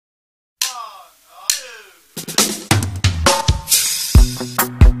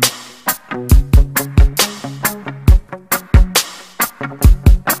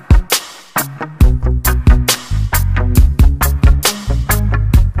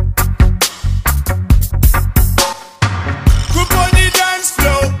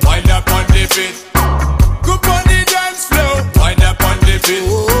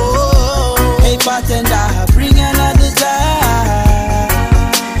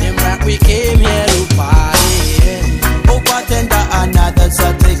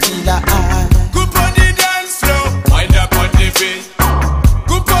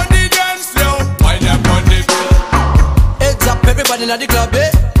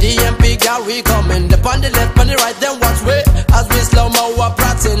DMP girl, we coming. The on the left, on the right, then watch way. As we slow mo, we're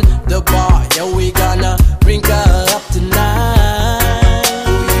practicing the bar. Yeah, we gonna bring her up tonight.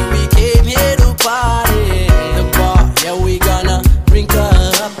 Oh yeah, we came here to party. The bar, yeah, we gonna bring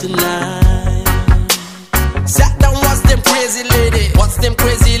her up tonight. Sat down, what's them crazy ladies? What's them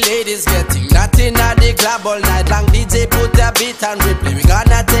crazy ladies getting? Nothing at the club all night long. DJ put a beat and replay. We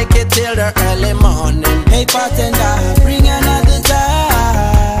gonna take it till the early morning. Hey bartender, bring another time.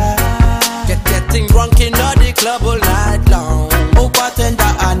 Getting drunk in the club all night long. Oh bartender,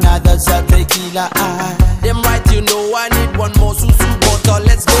 another tequilla. Them right, you know I need one more susu bottle.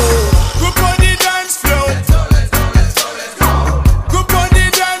 Let's go. Group on the dance floor. Group on the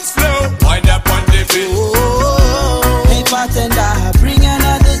dance floor. Wind up on the beat. Oh, hey bartender, bring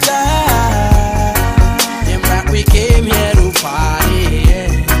another time. them right, we came here to party.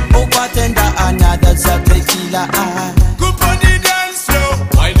 Oh bartender, another tequila. Group on the dance floor.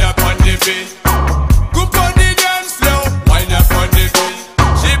 Wind up on the beat. Group on the dance floor. Wind up on the beat.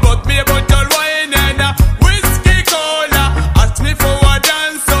 She bought me a bottle wine and a whiskey cola. Asked me for a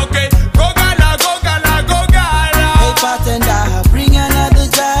dance, okay? Go gala, go gala, go gala. Hey bartender, bring another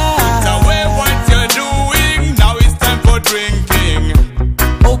time. Now what you're doing, now it's time for drinking.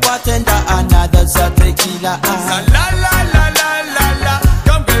 Oh bartender, another tequila. La la la la la la.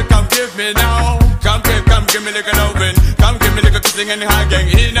 Come girl, come give me now. Come girl, come give me like a loving. Come give me like a kissing and hugging.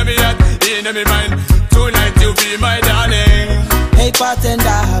 In me heart, in me mind. Tonight you be my darling. Hey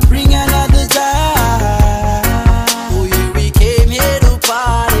bartender, bring another time. Oh yeah, we came here to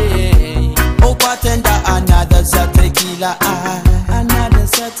party. Oh bartender, another tequila. Another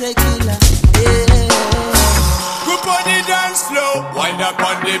tequila. Yeah. Group on the dance floor, wind up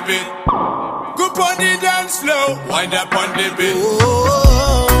on the beat. Group on the dance floor, wind up on the beat.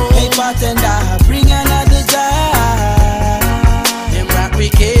 Oh, Hey bartender, bring another time. them right, we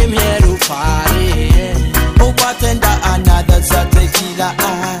came here to party. Oh bartender, another tequila.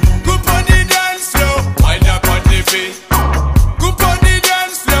 Group on the dance floor, wind up on the beat. Group on the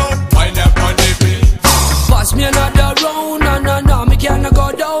dance floor, wind up on the beat. Pass me another round, no, me can't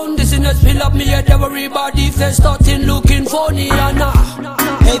go down. This in a spill up me head, everybody face starting looking funny,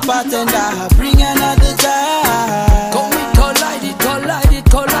 Hey bartender, bring another time. Come we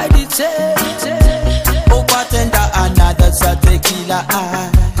collide it, say. Oh bartender, another tequila.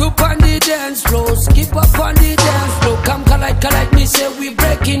 Group on the dance floor, skip up on the dance floor. Come collide me, say we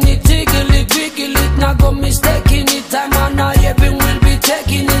breaking it, jiggle it, wiggle it. Now go mistaking it, time and now everyone will be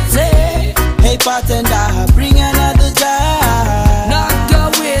taking it, say. Hey bartender, bring another time. Not go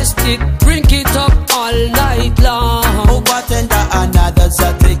waste it, drink it up all night long. Oh bartender, another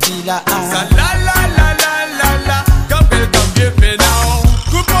tequila. La